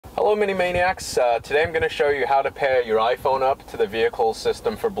Hello Mini Maniacs, today I'm going to show you how to pair your iPhone up to the vehicle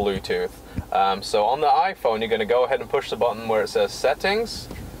system for Bluetooth. So on the iPhone you're going to go ahead and push the button where it says settings,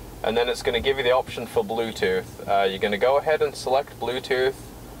 and then it's going to give you the option for Bluetooth. You're going to go ahead and select Bluetooth,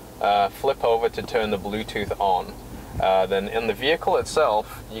 flip over to turn the Bluetooth on. Then in the vehicle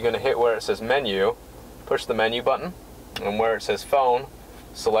itself you're going to hit where it says menu, push the menu button, and where it says phone,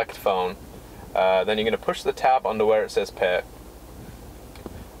 select phone. Then you're going to push the tab under where it says pair.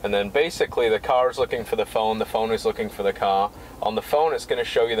 And then basically the car is looking for the phone is looking for the car. On the phone it's going to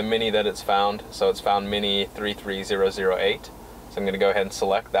show you the Mini that it's found, so it's found Mini 33008. So I'm going to go ahead and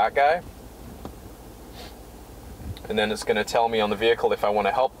select that guy. And then it's going to tell me on the vehicle if I want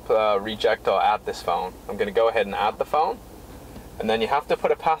to help reject or add this phone. I'm going to go ahead and add the phone. And then you have to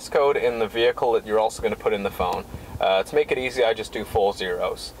put a passcode in the vehicle that you're also going to put in the phone. To make it easy, I just do 4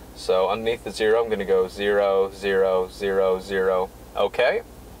 zeros. So underneath the 0 I'm going to go 0, 0, 0, 0, OK.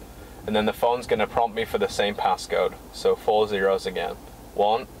 And then the phone's going to prompt me for the same passcode. So 4 zeros again.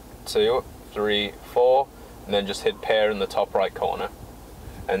 1, 2, 3, 4, and then just hit pair in the top right corner.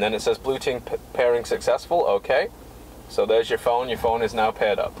 And then it says Bluetooth pairing successful, OK. So there's your phone is now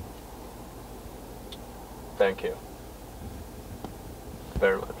paired up. Thank you.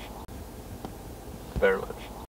 Very much. Very much.